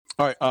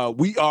All right,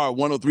 we are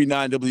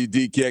 103.9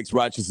 WDKX,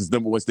 Rochester's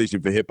number one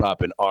station for hip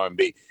hop and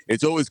R&B.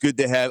 It's always good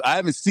to have. I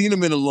haven't seen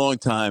him in a long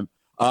time,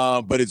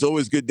 but it's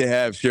always good to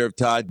have Sheriff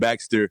Todd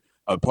Baxter,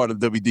 a part of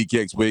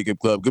WDKX Wake Up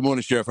Club. Good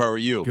morning, Sheriff. How are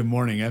you? Good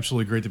morning.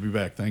 Absolutely great to be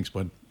back. Thanks,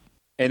 bud.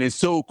 And it's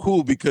so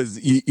cool because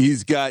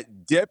he's got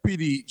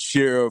Deputy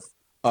Sheriff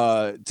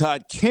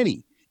Todd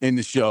Kenny in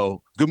the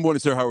show. Good morning,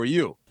 sir. How are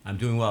you? I'm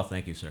doing well,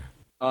 thank you, sir.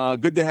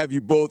 Good to have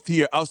you both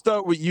here. I'll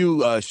start with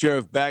you,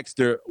 Sheriff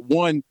Baxter.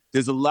 One,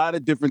 there's a lot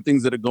of different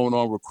things that are going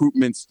on,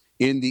 recruitments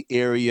in the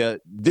area.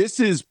 This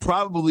is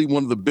probably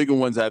one of the bigger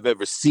ones I've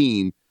ever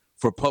seen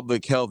for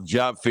public health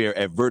job fair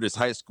at Vertus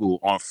High School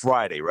on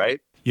Friday, right?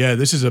 Yeah,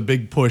 this is a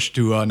big push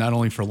to not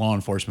only for law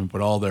enforcement,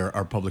 but all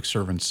our public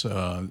servants,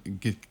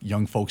 get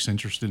young folks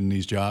interested in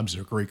these jobs.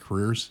 They're great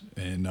careers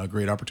and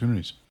great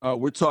opportunities.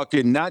 We're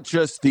talking not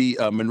just the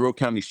Monroe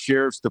County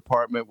Sheriff's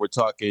Department. We're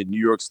talking New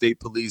York State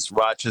Police,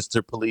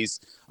 Rochester Police.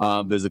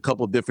 There's a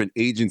couple different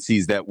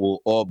agencies that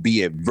will all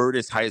be at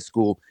Vertus High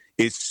School.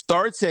 It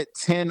starts at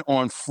 10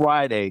 on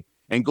Friday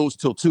and goes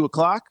till 2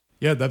 o'clock?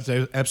 Yeah, that's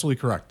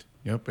absolutely correct.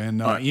 Yep, and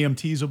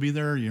EMTs will be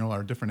there,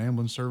 our different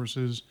ambulance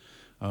services.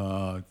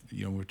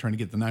 We're trying to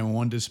get the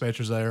 911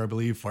 dispatchers there, I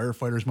believe.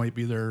 Firefighters might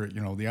be there.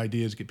 The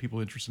idea is get people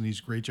interested in these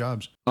great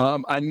jobs.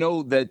 I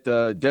know that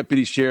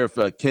Deputy Sheriff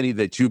Kenny,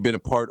 that you've been a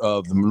part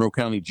of the Monroe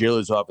County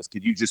Jailer's Office.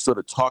 Could you just sort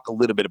of talk a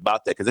little bit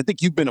about that? Because I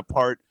think you've been a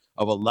part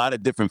of a lot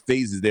of different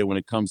phases there when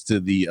it comes to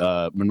the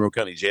Monroe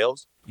County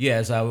jails.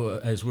 Yeah,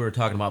 as we were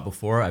talking about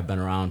before, I've been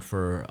around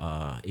for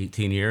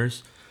 18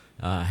 years.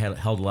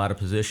 Held a lot of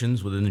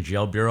positions within the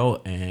jail bureau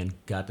and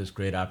got this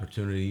great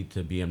opportunity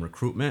to be in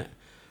recruitment.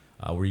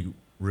 We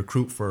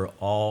recruit for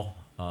all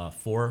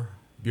 4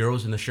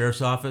 bureaus in the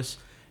sheriff's office,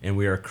 and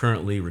we are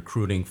currently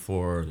recruiting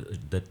for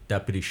the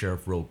Deputy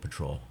Sheriff Road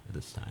Patrol at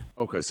this time.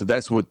 Okay, so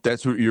that's what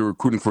you're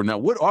recruiting for now.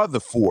 What are the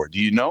 4? Do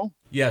you know?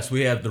 Yes,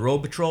 we have the Road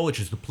Patrol, which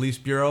is the police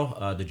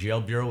bureau, the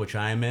jail bureau, which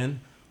I am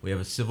in. We have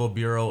a civil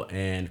bureau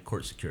and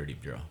court security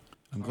bureau.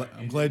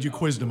 I'm glad you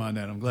quizzed him on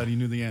that. I'm glad he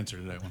knew the answer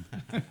to that one.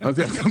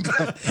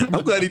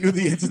 I'm glad he knew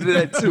the answer to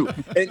that too.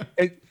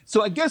 And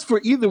so I guess for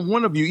either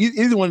one of you,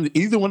 either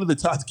one of the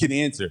Todds can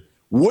answer.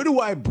 What do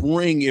I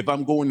bring if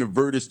I'm going to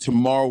Vertus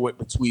tomorrow at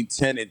between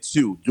 10 and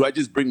 2? Do I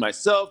just bring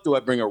myself? Do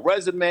I bring a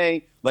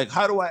resume? Like,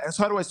 how do I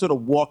sort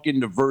of walk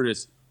into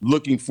Vertus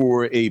looking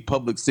for a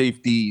public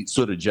safety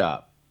sort of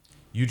job?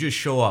 You just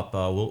show up.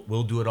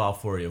 We'll do it all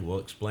for you. We'll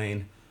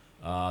explain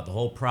the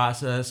whole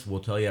process. We'll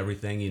tell you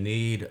everything you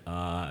need.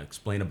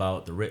 Explain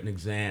about the written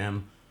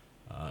exam,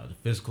 the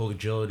physical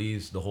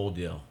agilities, the whole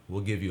deal.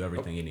 We'll give you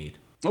everything you need.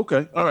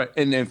 Okay. All right.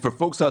 And then for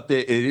folks out there,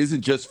 it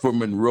isn't just for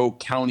Monroe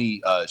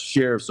County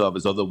Sheriff's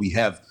Office, although we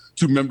have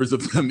 2 members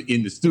of them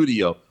in the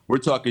studio. We're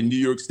talking New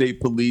York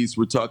State Police.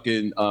 We're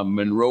talking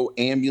Monroe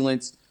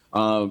Ambulance,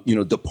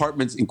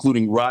 departments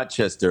including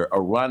Rochester,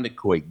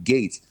 Arundecoy,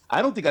 Gates.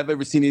 I don't think I've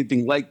ever seen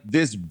anything like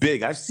this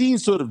big. I've seen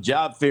sort of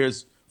job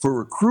fairs for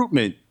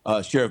recruitment,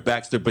 Sheriff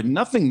Baxter, but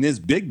nothing this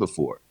big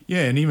before.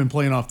 Yeah, and even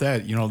playing off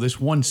that, this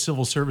one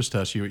civil service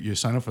test, you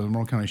sign up for the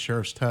Monroe County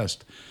Sheriff's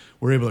test.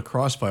 We're able to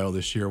cross-file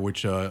this year,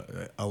 which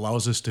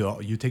allows us to,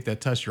 you take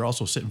that test, you're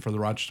also sitting for the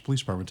Rochester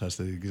Police Department test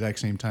at the exact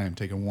same time,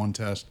 taking one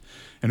test.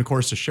 And, of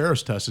course, the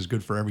sheriff's test is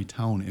good for every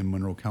town in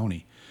Monroe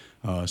County.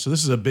 So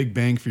this is a big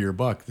bang for your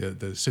buck.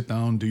 The sit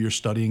down, do your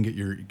studying, get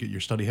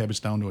your study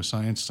habits down to a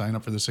science, sign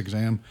up for this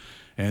exam.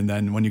 And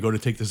then when you go to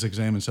take this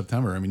exam in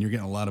September, you're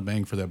getting a lot of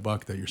bang for that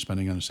buck that you're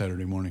spending on a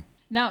Saturday morning.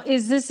 Now,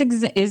 is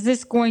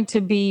this going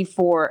to be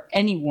for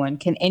anyone?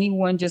 Can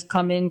anyone just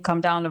come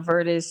down to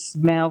Vertus,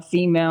 male,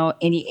 female,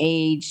 any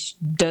age?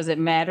 Does it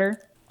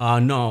matter?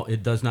 No,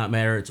 it does not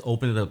matter. It's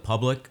open to the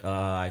public.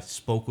 I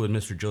spoke with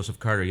Mr. Joseph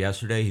Carter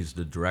yesterday. He's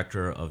the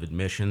Director of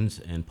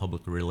Admissions and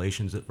Public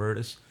Relations at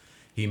Vertus.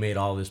 He made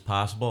all this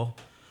possible.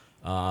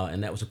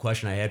 And that was a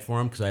question I had for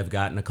him because I've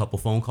gotten a couple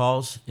phone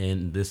calls,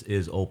 and this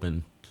is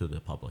open to the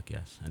public.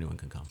 Yes, anyone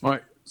can come. All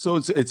right. So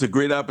it's a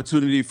great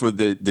opportunity for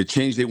the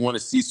change they want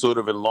to see sort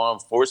of in law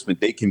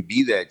enforcement. They can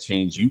be that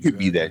change. You can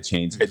be that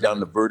change. Head down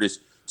to Vertus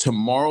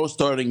tomorrow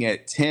starting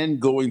at 10,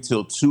 going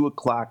till 2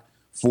 o'clock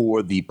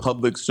for the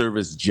public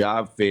service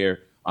job fair.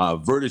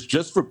 Vertus,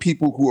 just for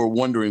people who are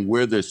wondering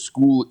where their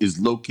school is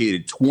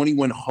located,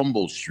 21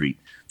 Humboldt Street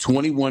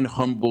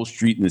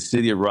in the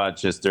city of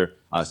Rochester.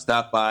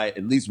 Stop by,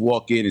 at least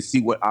walk in and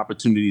see what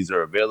opportunities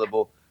are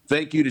available.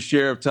 Thank you to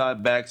Sheriff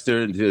Todd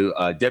Baxter and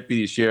to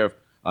Deputy Sheriff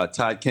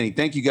Todd Kenny.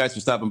 Thank you guys for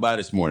stopping by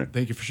this morning.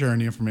 Thank you for sharing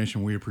the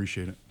information. We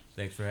appreciate it.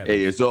 Thanks for having me.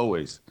 Hey, as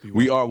always,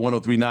 we are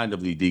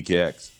 103.9 WDKX.